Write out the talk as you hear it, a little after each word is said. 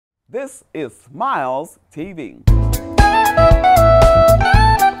This is Smiles TV.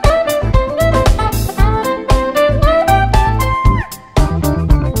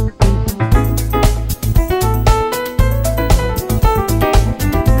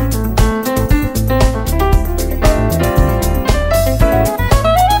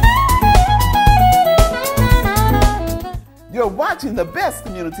 You're watching the best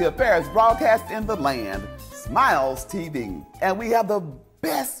community affairs broadcast in the land, Smiles TV. And we have the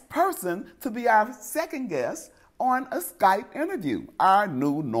best person to be our second guest on a Skype interview, our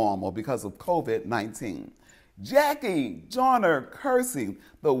new normal because of COVID-19. Jackie Joyner Kersee,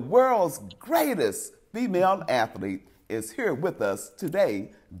 the world's greatest female athlete, is here with us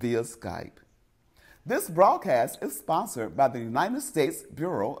today via Skype. This broadcast is sponsored by the United States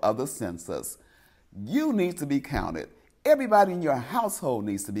Bureau of the Census. You need to be counted. Everybody in your household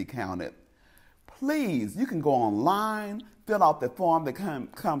needs to be counted. Please, you can go online, fill out the form that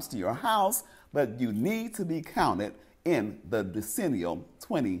comes to your house, but you need to be counted in the Decennial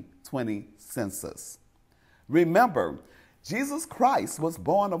 2020 Census. Remember, Jesus Christ was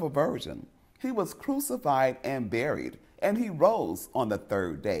born of a virgin. He was crucified and buried, and he rose on the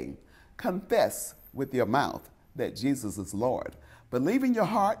third day. Confess with your mouth that Jesus is Lord. Believe in your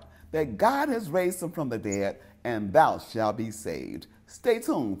heart that God has raised him from the dead, and thou shalt be saved. Stay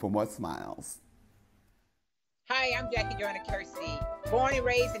tuned for more Smiles. Hi, I'm Jackie Joyner Kersee. Born and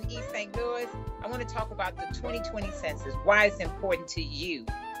raised in East St. Louis, I want to talk about the 2020 census, why it's important to you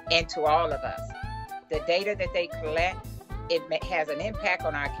and to all of us. The data that they collect, it has an impact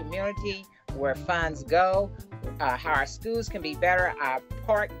on our community, where funds go, how our schools can be better, our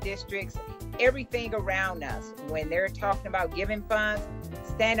park districts, everything around us. When they're talking about giving funds,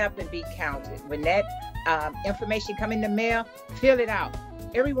 stand up and be counted. When that information come in the mail, fill it out.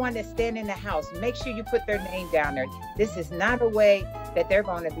 Everyone that's standing in the house, make sure you put their name down there. This is not a way that they're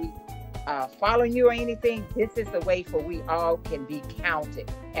going to be following you or anything. This is the way for we all can be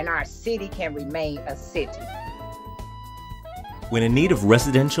counted and our city can remain a city. When in need of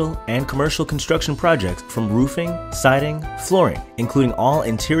residential and commercial construction projects, from roofing, siding, flooring, including all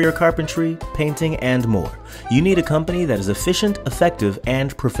interior carpentry, painting, and more, you need a company that is efficient, effective,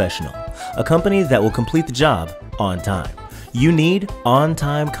 and professional. A company that will complete the job on time. You need On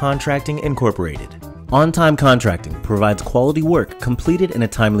Time Contracting Incorporated. On Time Contracting provides quality work completed in a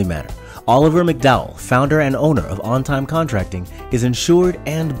timely manner. Oliver McDowell, founder and owner of On Time Contracting, is insured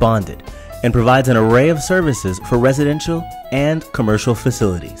and bonded, and provides an array of services for residential and commercial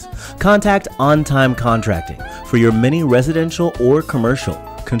facilities. Contact On Time Contracting for your many residential or commercial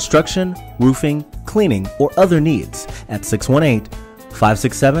construction, roofing, cleaning, or other needs at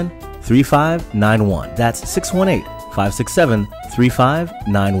 618-567-3591. That's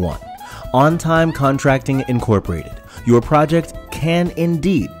 618-567-3591. On Time Contracting Incorporated. Your project can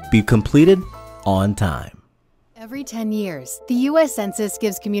indeed be completed on time. Every 10 years, the U.S. Census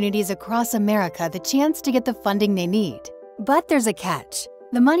gives communities across America the chance to get the funding they need. But there's a catch.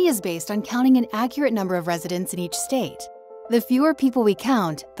 The money is based on counting an accurate number of residents in each state. The fewer people we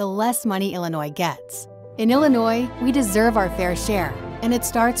count, the less money Illinois gets. In Illinois, we deserve our fair share, and it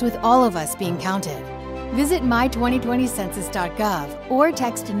starts with all of us being counted. Visit my2020census.gov or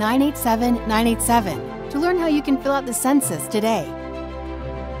text 987-987 to learn how you can fill out the census today.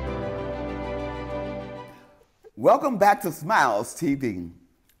 Welcome back to Smiles TV.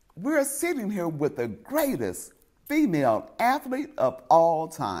 We're sitting here with the greatest female athlete of all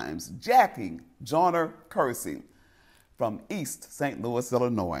times, Jackie Joyner Kersee from East St. Louis,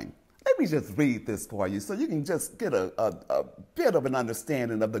 Illinois. Let me just read this for you so you can just get a bit of an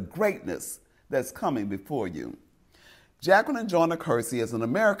understanding of the greatness that's coming before you. Jacqueline Joyner Kersee is an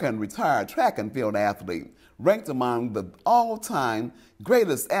American retired track and field athlete, ranked among the all-time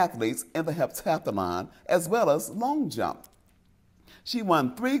greatest athletes in the heptathlon, as well as long jump. She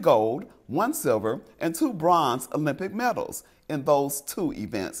won 3 gold, 1 silver, and 2 bronze Olympic medals in those 2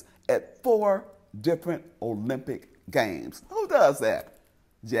 events at 4 different Olympic Games. Who does that?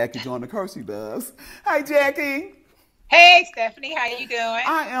 Jackie Joyner Kersee does. Hi, Jackie. Hey, Stephanie, how you doing?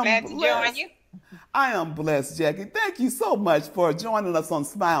 I am glad blessed. to join you. I am blessed, Jackie. Thank you so much for joining us on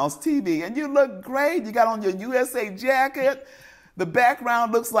Smiles TV. And you look great. You got on your USA jacket. The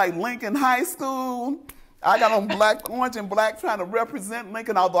background looks like Lincoln High School. I got on black, orange, and black trying to represent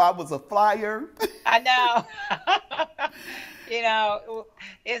Lincoln, although I was a flyer. I know. You know,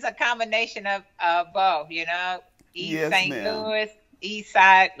 it's a combination of both, you know. East St. Louis, East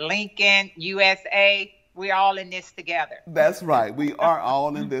Side, Lincoln, USA. We're all in this together. That's right. We are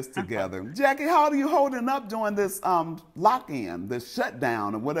all in this together. Jackie, how are you holding up during this lock-in, this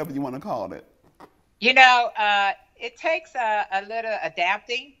shutdown, or whatever you want to call it? You know, it takes a little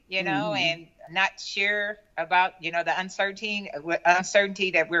adapting, you know, and not sure about, you know, the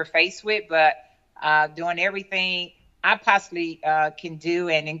uncertainty that we're faced with, but doing everything I possibly can do,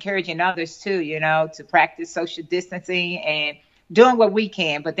 and encouraging others too, you know, to practice social distancing and doing what we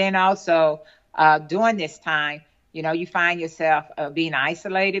can. But then also during this time, you know, you find yourself being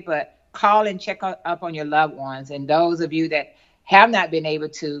isolated, but call and check up on your loved ones. And those of you that have not been able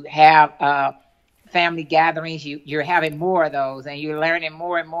to have family gatherings, you're having more of those, and you're learning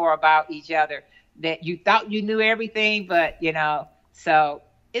more and more about each other that you thought you knew everything, but, you know, so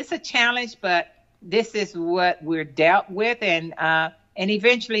it's a challenge, but this is what we're dealt with, and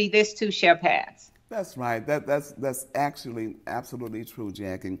eventually this too shall pass. That's right. That's actually absolutely true,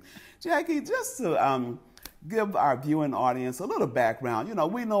 Jackie. Jackie, just to give our viewing audience a little background, you know,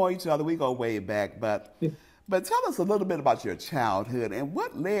 we know each other, we go way back, but tell us a little bit about your childhood and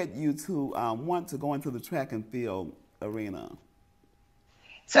what led you to want to go into the track and field arena.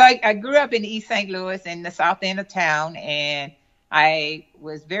 So I grew up in East St. Louis in the south end of town, and I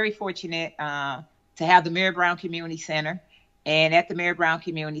was very fortunate to have the Mary Brown Community Center. And at the Mary Brown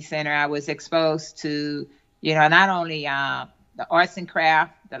Community Center, I was exposed to, you know, not only the arts and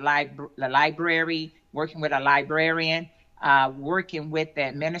craft, the library, working with a librarian, working with the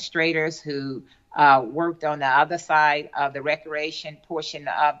administrators who worked on the other side of the recreation portion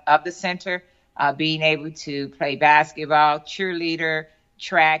of the center, being able to play basketball, cheerleader,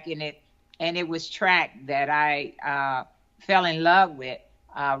 track in it. And it was track that I fell in love with,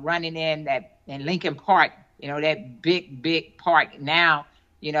 running in Lincoln Park, you know, that big park. Now,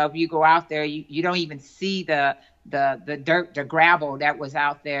 you know, if you go out there, you don't even see the dirt, the gravel that was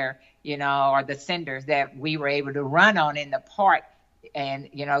out there, you know, or the cinders that we were able to run on in the park. And,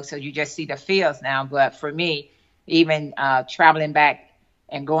 you know, so you just see the fields now. But for me, even traveling back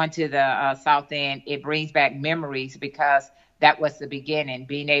and going to the South End, it brings back memories, because that was the beginning,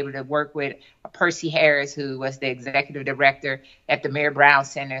 being able to work with Percy Harris, who was the executive director at the Mary Brown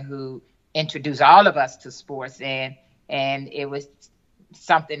Center, who introduced all of us to sports. And it was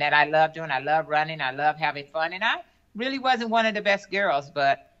something that I love doing. I love running. I love having fun. And I really wasn't one of the best girls,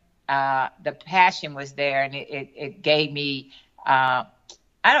 but the passion was there, and it gave me, I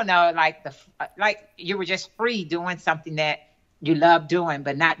don't know, like you were just free doing something that you love doing,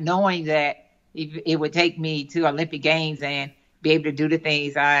 but not knowing that it would take me to Olympic Games and be able to do the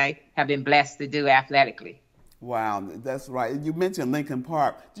things I have been blessed to do athletically. Wow, that's right. You mentioned Lincoln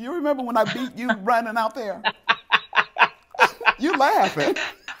Park. Do you remember when I beat you running out there? You laughing.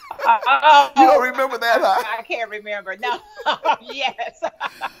 You don't remember that, huh? I can't remember. No. Yes.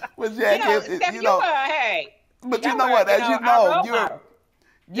 Well, Jackie, you know, Steph, you were, hey. But you know what? As you know,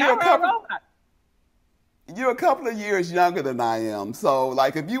 you're a couple of years younger than I am. So,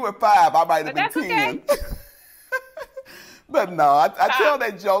 like, if you were 5, I might have been 10. Okay. But no, I tell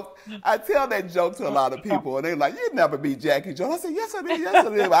that joke. I tell that joke to a lot of people, and they're like, "You never beat Jackie Joyner." I said, "Yes, I did. Yes, I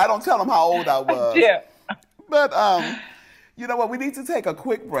did." But I don't tell them how old I was. Yeah. But you know what? We need to take a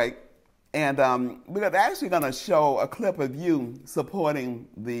quick break, and we're actually going to show a clip of you supporting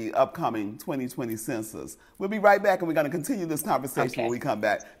the upcoming 2020 census. We'll be right back, and we're going to continue this conversation when we come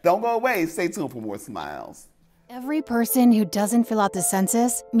back. Don't go away. Stay tuned for more Smiles. Every person who doesn't fill out the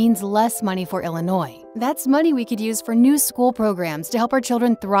census means less money for Illinois. That's money we could use for new school programs to help our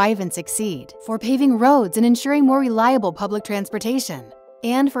children thrive and succeed, for paving roads and ensuring more reliable public transportation,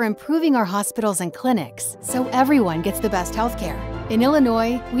 and for improving our hospitals and clinics so everyone gets the best health care. In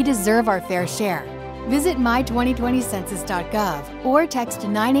Illinois, we deserve our fair share. Visit my2020census.gov or text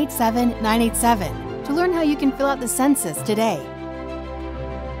 987-987 to learn how you can fill out the census today.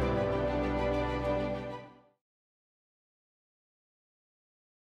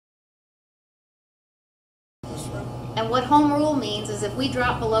 And what home rule means is if we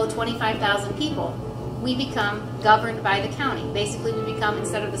drop below 25,000 people, we become governed by the county. Basically, we become,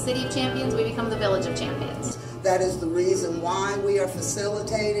 instead of the city of champions, we become the village of champions. That is the reason why we are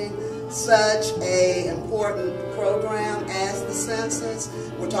facilitating such an important program as the census.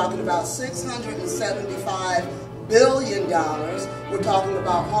 We're talking about $675 billion. We're talking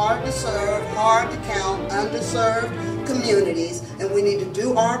about hard to serve, hard to count, underserved communities, and we need to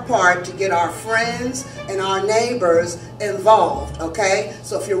do our part to get our friends and our neighbors involved, okay?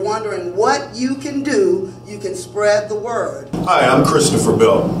 So if you're wondering what you can do, you can spread the word. Hi, I'm Christopher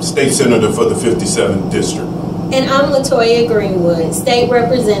Bell, State Senator for the 57th District. And I'm Latoya Greenwood, State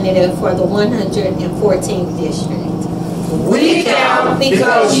Representative for the 114th District. We count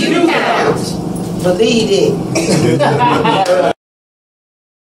because you count. Believe it.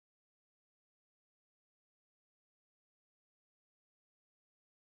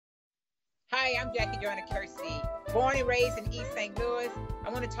 Hi, I'm Jackie Joyner Kersee. Born and raised in East St. Louis, I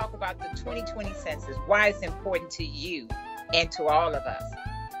want to talk about the 2020 census, why it's important to you and to all of us.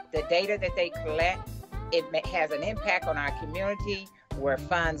 The data that they collect, it has an impact on our community, where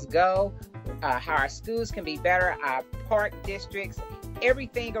funds go, how our schools can be better, our park districts,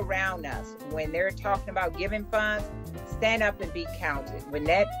 everything around us. When they're talking about giving funds, stand up and be counted. When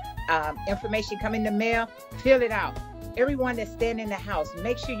that information come in the mail, fill it out. Everyone that's standing in the house,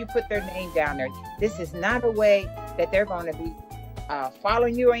 make sure you put their name down there. This is not a way that they're going to be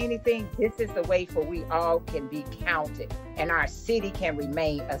following you or anything. This is the way for we all can be counted and our city can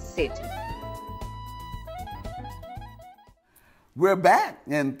remain a city. We're back,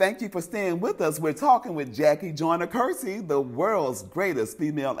 and thank you for staying with us. We're talking with Jackie Joyner Kersee, the world's greatest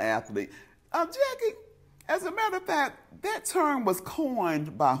female athlete. Jackie, as a matter of fact, that term was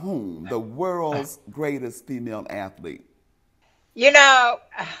coined by whom? The world's greatest female athlete. You know,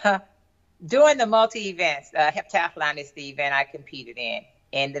 doing the multi-events, heptathlon is the event I competed in,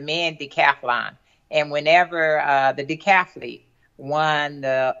 and the men decathlon. And whenever the decathlete won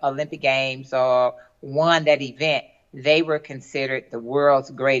the Olympic Games or won that event, they were considered the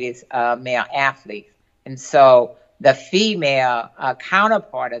world's greatest male athletes. And so the female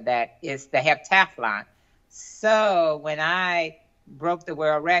counterpart of that is the heptathlon. So when I broke the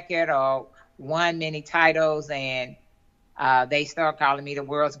world record or won many titles and they started calling me the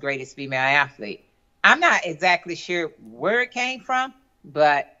world's greatest female athlete, I'm not exactly sure where it came from,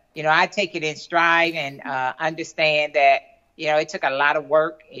 but, you know, I take it in stride and understand that, you know, it took a lot of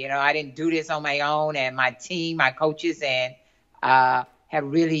work. You know, I didn't do this on my own, and my team, my coaches, and have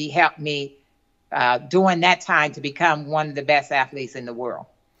really helped me during that time to become one of the best athletes in the world.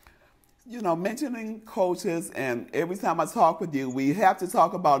 You know, mentioning coaches, and every time I talk with you, we have to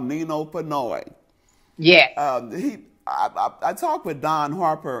talk about Nino Fenoy. Yes. I talked with Don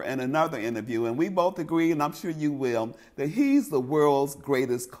Harper in another interview, and we both agree, and I'm sure you will, that he's the world's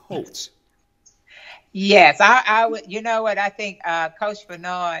greatest coach. Yes, I would. You know what? I think Coach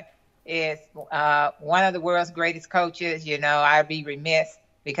Fenoy is one of the world's greatest coaches. You know, I'd be remiss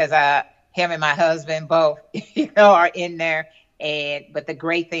because him and my husband both, you know, are in there. But the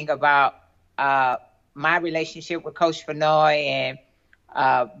great thing about my relationship with Coach Fenoy and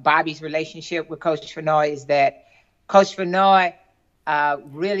Bobby's relationship with Coach Fenoy is that Coach Fenoy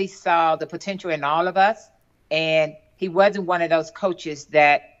really saw the potential in all of us, and he wasn't one of those coaches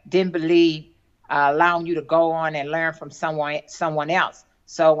that didn't believe allowing you to go on and learn from someone else.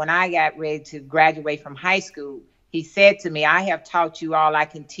 So when I got ready to graduate from high school, he said to me, I have taught you all I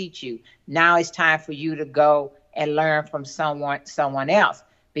can teach you. Now it's time for you to go and learn from someone else,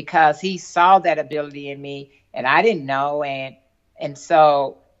 because he saw that ability in me and I didn't know. And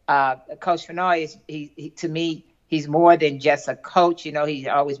so Coach Fenoy is, he to me, he's more than just a coach. You know, he's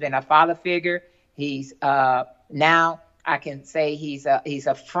always been a father figure. He's now I can say he's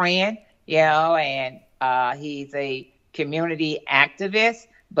a friend, you know, and he's a community activist,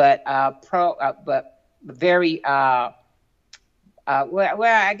 but very well,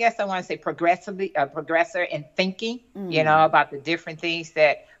 I guess I want to say progressor in thinking, you know, about the different things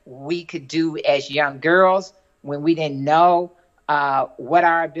that we could do as young girls when we didn't know what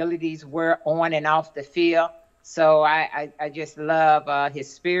our abilities were on and off the field. So I just love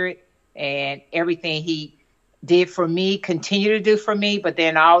his spirit and everything he did for me, continue to do for me, but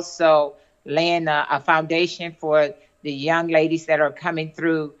then also laying a foundation for the young ladies that are coming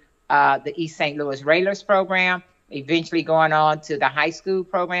through the East St. Louis Railers program, eventually going on to the high school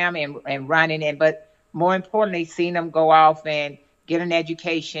program and running in, but more importantly, seeing them go off and get an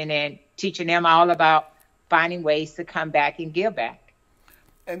education and teaching them all about finding ways to come back and give back.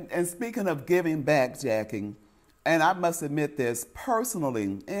 And speaking of giving back, Jackie, and I must admit this,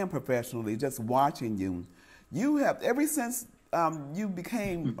 personally and professionally, just watching you, you have, ever since you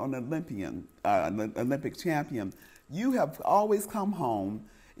became an Olympian, an Olympic champion, you have always come home.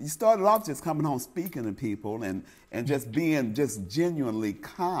 You started off just coming home speaking to people and just being just genuinely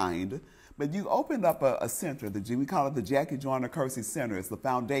kind, but you opened up a center, we call it the Jackie Joyner Kersee Center. It's the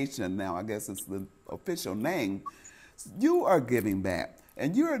foundation now, I guess it's the official name. You are giving back,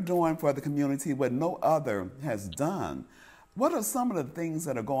 and you are doing for the community what no other has done. What are some of the things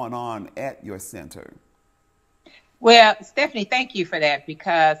that are going on at your center? Well, Stephanie, thank you for that,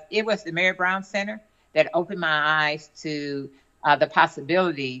 because it was the Mary Brown Center that opened my eyes to the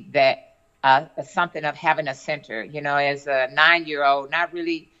possibility that something of having a center. You know, as a 9-year-old, not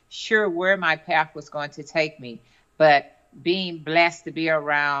really sure where my path was going to take me, but being blessed to be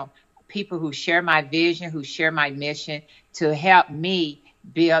around people who share my vision, who share my mission to help me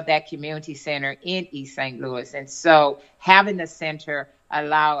build that community center in East St. Louis. And so having the center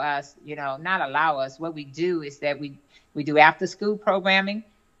allow us, not allow us, what we do is that we do after school programming.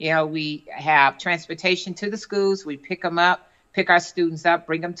 We have transportation to the schools. We pick our students up,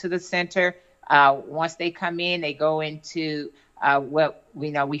 bring them to the center. Once they come in, they go into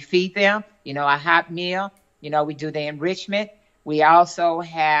we feed them, a hot meal. We do the enrichment. We also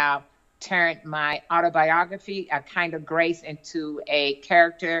have turned my autobiography, A Kind of Grace, into a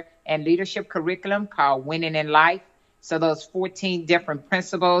character and leadership curriculum called Winning in Life. So those 14 different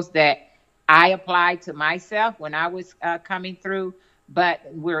principles that I applied to myself when I was coming through, but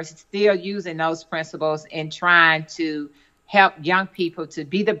we're still using those principles in trying to help young people to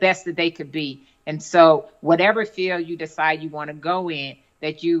be the best that they could be. And so whatever field you decide you want to go in,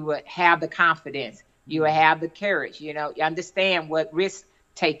 that you would have the confidence, you would have the courage, you understand what risk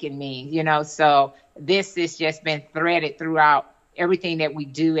taking means, so this has just been threaded throughout everything that we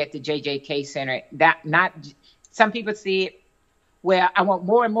do at the JJK Center. Some people see it, well, I want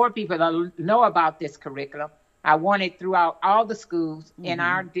more and more people to know about this curriculum. I want it throughout all the schools in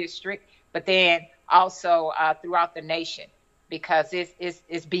our district, but then also throughout the nation, because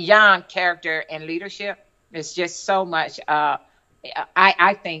it's beyond character and leadership. It's just so much,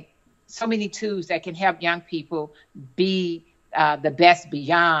 I think, so many tools that can help young people be the best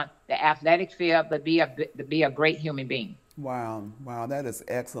beyond the athletic field, but be a great human being. Wow, that is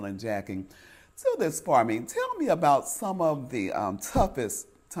excellent, Jackie. Do this for me. Tell me about some of the toughest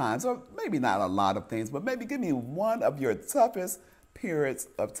times, or maybe not a lot of things, but maybe give me one of your toughest periods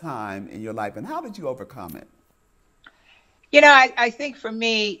of time in your life, and how did you overcome it? I think for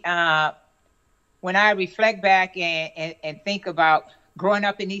me, when I reflect back and think about growing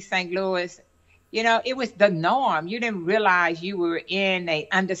up in East St. Louis, it was the norm. You didn't realize you were in an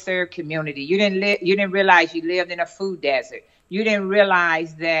underserved community. You didn't realize you lived in a food desert. You didn't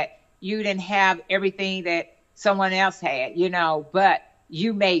realize that you didn't have everything that someone else had, but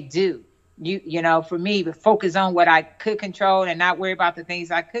you made do. For me, to focus on what I could control and not worry about the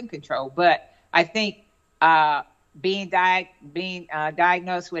things I couldn't control. But I think being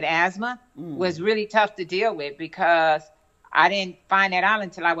diagnosed with asthma was really tough to deal with, because I didn't find that out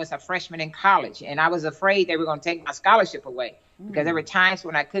until I was a freshman in college, and I was afraid they were going to take my scholarship away, because there were times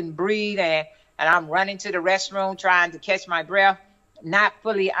when I couldn't breathe and I'm running to the restroom trying to catch my breath, not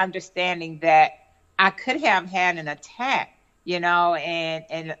fully understanding that I could have had an attack,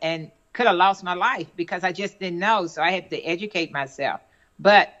 and could have lost my life because I just didn't know. So I had to educate myself.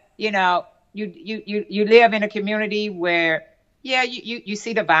 But, you live in a community where, you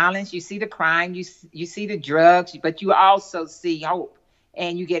see the violence, you see the crime, you see the drugs, but you also see hope,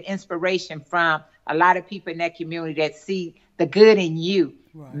 and you get inspiration from a lot of people in that community that see the good in you.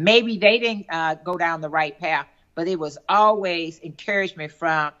 Right. Maybe they didn't go down the right path, but it was always encouragement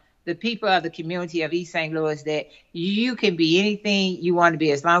from the people of the community of East St. Louis that you can be anything you want to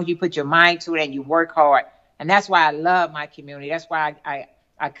be as long as you put your mind to it and you work hard. And that's why I love my community. That's why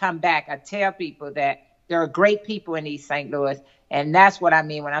I come back. I tell people that there are great people in East St. Louis. And that's what I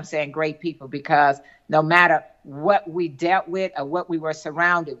mean when I'm saying great people, because no matter what we dealt with or what we were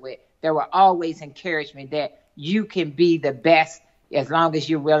surrounded with, there were always encouragement that you can be the best as long as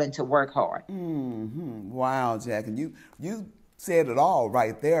you're willing to work hard. Wow, Jack. And you said it all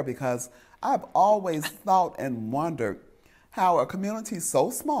right there, because I've always thought and wondered how a community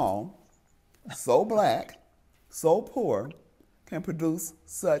so small, so black, so poor can produce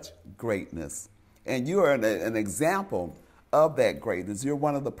such greatness. And you are an example of that greatness. You're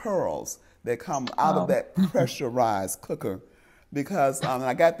one of the pearls that come out of that pressurized cooker, because and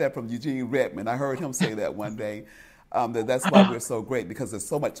I got that from Eugene Redmond. I heard him say that one day, that's why we're so great, because there's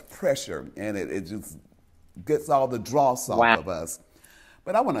so much pressure, and it just gets all the dross off of us.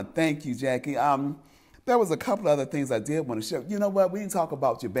 But I want to thank you, Jackie. There was a couple other things I did want to share. You know what? We didn't talk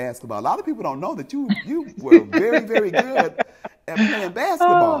about your basketball. A lot of people don't know that you were very, very good at playing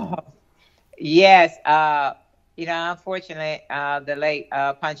basketball. Yes. Unfortunately, the late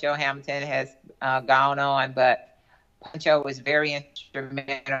Pancho Hamilton has gone on, but Pancho was very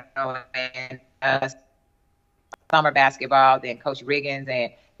instrumental in summer basketball, then Coach Riggins,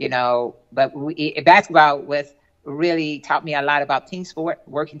 and but basketball was really taught me a lot about team sport,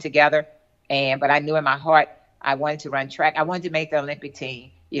 working together. But I knew in my heart I wanted to run track. I wanted to make the Olympic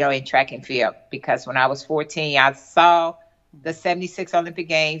team, in track and field, because when I was 14, I saw the 76 Olympic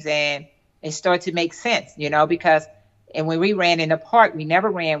Games, and it started to make sense, because when we ran in the park, we never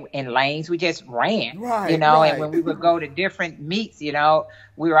ran in lanes. We just ran, right. And when we would go to different meets, we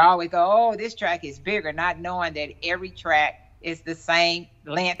were always go, oh, this track is bigger, not knowing that every track is the same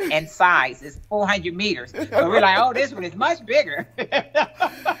length, and size. It's 400 meters. So we're like, oh, this one is much bigger.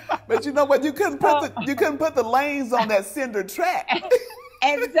 But you know what? You couldn't put the lanes on that cinder track.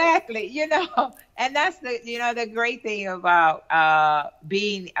 Exactly. You know, and that's the great thing about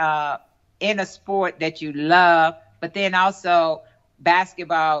being in a sport that you love, but then also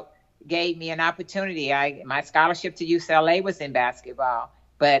basketball gave me an opportunity. My scholarship to UCLA was in basketball,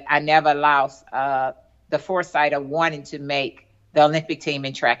 but I never lost the foresight of wanting to make the Olympic team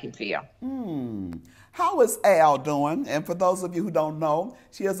in track and field. How is Al doing? And for those of you who don't know,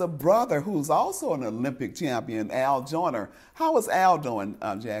 she has a brother who's also an Olympic champion, Al Joyner. How is Al doing,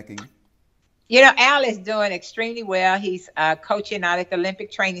 Jackie? You know, Al is doing extremely well. He's coaching out at the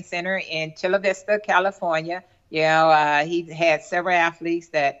Olympic Training Center in Chula Vista, California. You know, he's had several athletes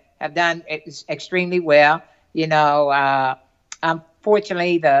that have done extremely well. You know,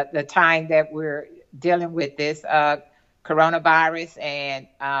 unfortunately, the time that we're dealing with this coronavirus and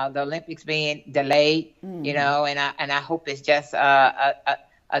the Olympics being delayed, you know, and I hope it's just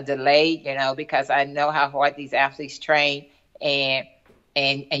a delay, you know, because I know how hard these athletes train, and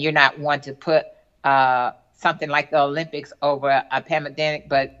you're not one to put something like the Olympics over a pandemic,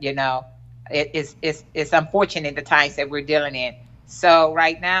 but you know, it's unfortunate the times that we're dealing in. So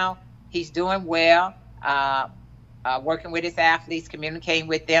right now he's doing well, working with his athletes, communicating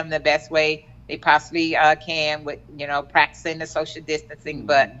with them the best way they possibly can, with, you know, practicing the social distancing.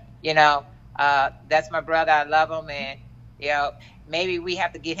 But, you know, that's my brother. I love him. And, you know, maybe we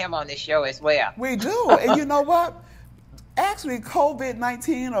have to get him on this show as well. We do. And you know what? Actually,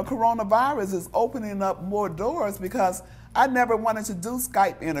 COVID-19 or coronavirus is opening up more doors, because I never wanted to do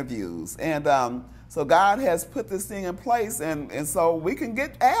Skype interviews. And so God has put this thing in place. And so we can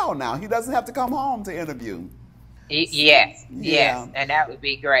get Al now. He doesn't have to come home to interview. Yes. And that would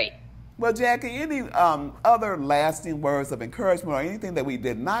be great. Well, Jackie, any other lasting words of encouragement or anything that we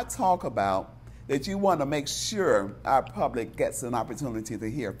did not talk about that you want to make sure our public gets an opportunity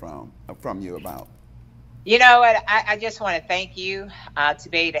to hear from you about? You know what? I just want to thank you to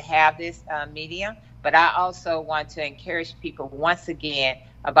be able to have this medium, but I also want to encourage people once again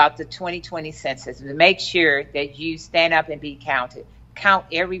about the 2020 census, to make sure that you stand up and be counted. Count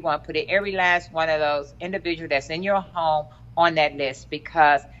everyone, put every last one of those individuals that's in your home on that list,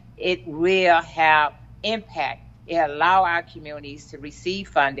 because it will have impact. It allow our communities to receive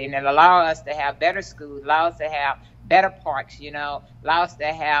funding and allow us to have better schools, allow us to have better parks, you know, allow us to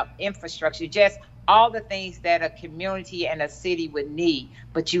have infrastructure, just all the things that a community and a city would need.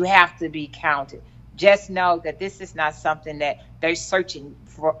 But you have to be counted. Just know that this is not something that they're searching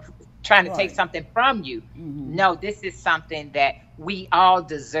for, trying to take something from you. No, this is something that we all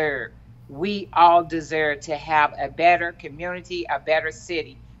deserve. We all deserve to have a better community, a better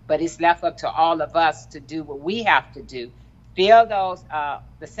city. But it's left up to all of us to do what we have to do. Fill those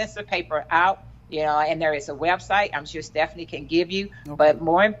the census paper out, you know, and there is a website I'm sure Stephanie can give you. Okay. But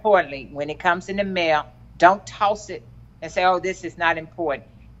more importantly, when it comes in the mail, don't toss it and say, oh, this is not important.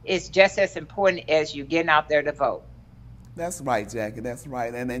 It's just as important as you getting out there to vote. That's right, Jackie, that's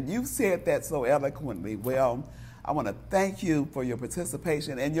right. And you said that so eloquently. Well, I want to thank you for your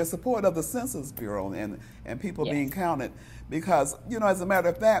participation and your support of the Census Bureau and people being counted, because, you know, as a matter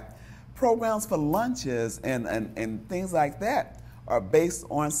of fact, programs for lunches and things like that are based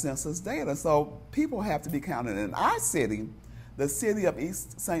on census data. So people have to be counted. In our city, the city of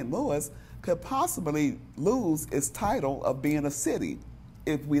East St. Louis could possibly lose its title of being a city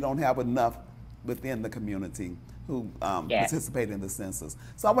if we don't have enough within the community who participate in the census.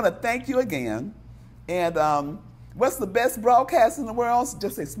 So I want to thank you again. And what's the best broadcast in the world?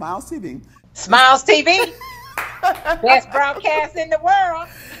 Just say SMilesTV. SMilesTV. Best broadcast in the world.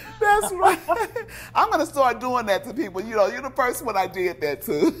 That's right. I'm going to start doing that to people. You know, you're the first one I did that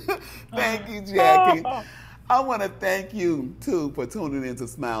to. Thank you, Jackie. I want to thank you, too, for tuning into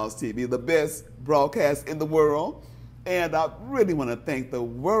SMilesTV, the best broadcast in the world. And I really want to thank the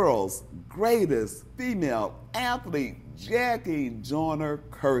world's greatest female athlete, Jackie Joyner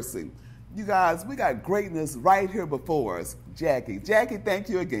Kersee. You guys, we got greatness right here before us. Jackie, thank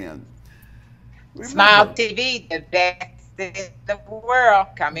you again. SMilesTV, the best in the world,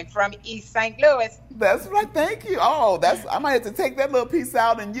 coming from East St. Louis. That's right, thank you. Oh, I might have to take that little piece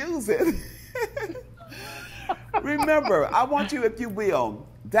out and use it. Remember, I want you, if you will,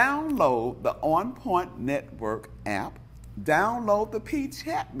 download the On Point Network app, download the P.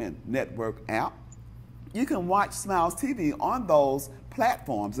 Chapman Network app. You can watch SMilesTV on those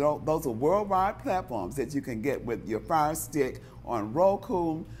platforms. Those are worldwide platforms that you can get with your Fire Stick on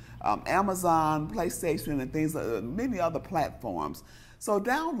Roku, Amazon, PlayStation, and things, many other platforms. So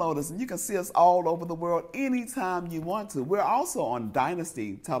download us and you can see us all over the world anytime you want to. We're also on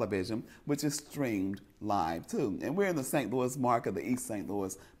Dynasty Television, which is streamed live too. And we're in the St. Louis market, the East St.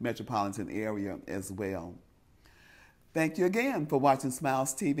 Louis metropolitan area as well. Thank you again for watching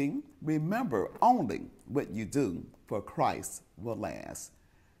Smiles TV. Remember, only what you do for Christ will last.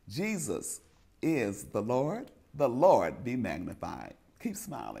 Jesus is the Lord be magnified. Keep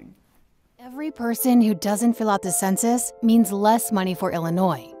smiling. Every person who doesn't fill out the census means less money for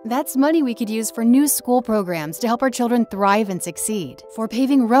Illinois. That's money we could use for new school programs to help our children thrive and succeed, for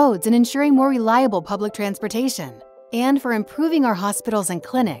paving roads and ensuring more reliable public transportation, and for improving our hospitals and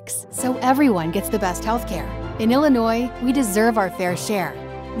clinics so everyone gets the best health care. In Illinois, we deserve our fair share.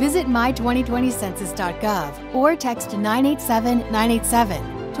 Visit my2020census.gov or text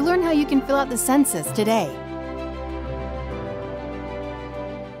 987-987 to learn how you can fill out the census today.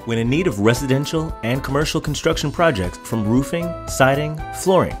 When in need of residential and commercial construction projects from roofing, siding,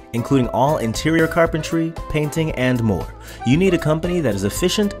 flooring, including all interior carpentry, painting, and more, you need a company that is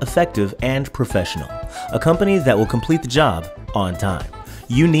efficient, effective, and professional. A company that will complete the job on time.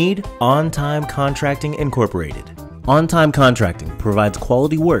 You need On Time Contracting Incorporated. On Time Contracting provides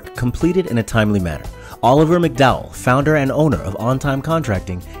quality work completed in a timely manner. Oliver McDowell, founder and owner of On Time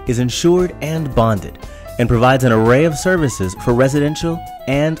Contracting, is insured and bonded, and provides an array of services for residential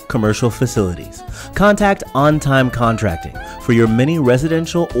and commercial facilities. Contact On Time Contracting for your many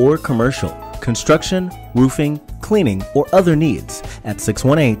residential or commercial construction, roofing, cleaning, or other needs at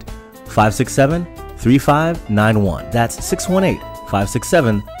 618-567-3591. That's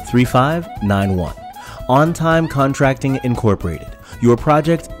 618-567-3591. On Time Contracting Incorporated. Your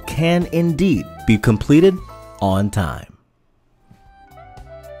project can indeed be completed on time.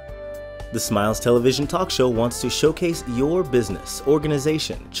 The Smiles Television Talk Show wants to showcase your business,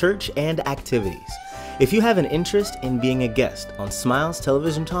 organization, church, and activities. If you have an interest in being a guest on Smiles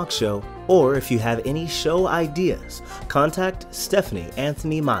Television Talk Show, or if you have any show ideas, contact Stephanie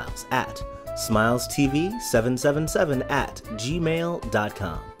Anthony Miles at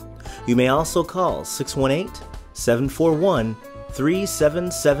smilestv777@gmail.com. You may also call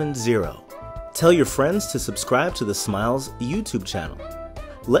 618-741-3770. Tell your friends to subscribe to the Smiles YouTube channel.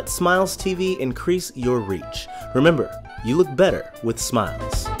 Let Smiles TV increase your reach. Remember, you look better with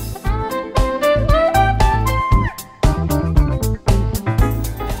smiles.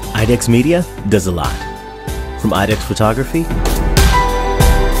 Idex Media does a lot. From Idex Photography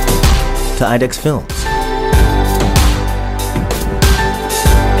to Idex Films.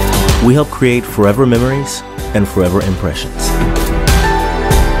 We help create forever memories and forever impressions.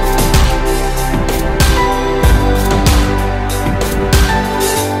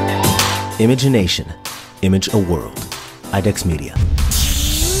 Image a nation, image a world. Idex Media.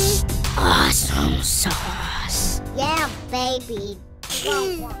 Awesome sauce. Yeah, baby.